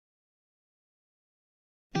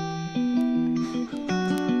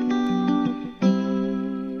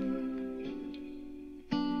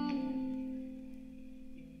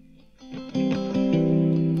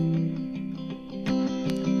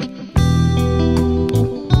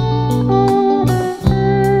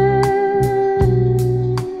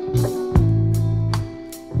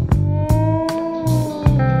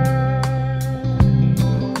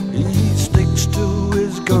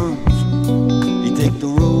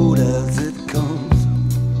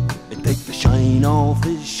off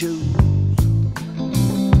his shoes.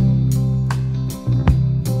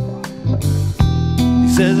 He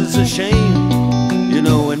says it's a shame, you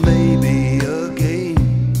know, it may be a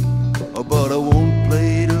game, but I won't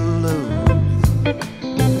play to lose.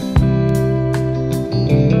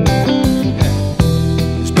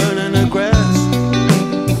 It's burning the grass.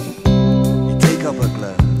 You take up a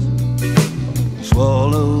glass,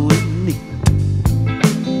 swallow it neat.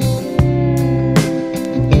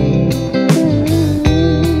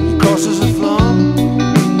 He crosses the floor,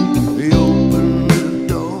 he opens the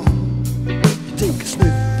door, you take a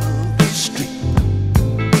sniff of the street.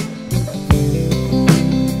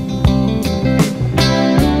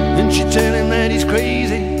 And she tell him that he's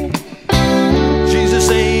crazy. She's just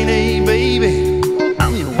saying, hey baby,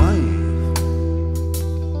 I'm your wife.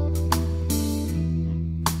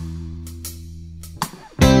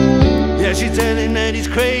 Yeah, she tell him that he's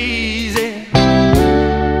crazy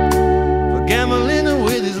for gambling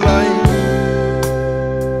with his life.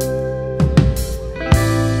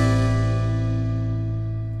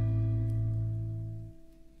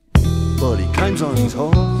 But he climbs on his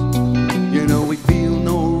horse, you know, he feel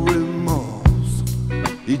no remorse.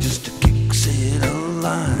 He just kicks it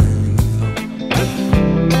alive.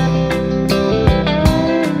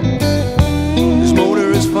 His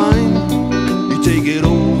motor is fine, you take it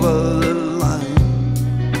over the line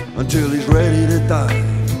until he's ready to die.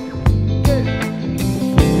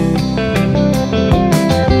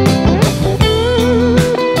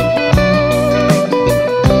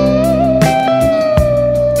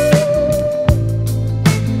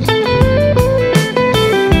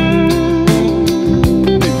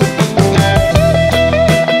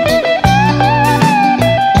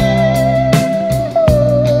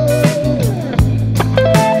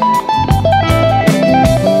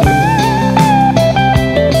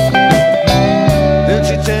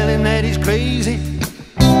 Crazy.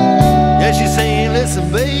 Yeah, she's saying,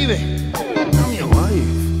 listen baby, I'm your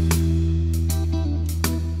wife.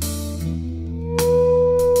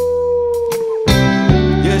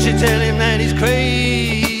 Yeah, she tell him that he's crazy.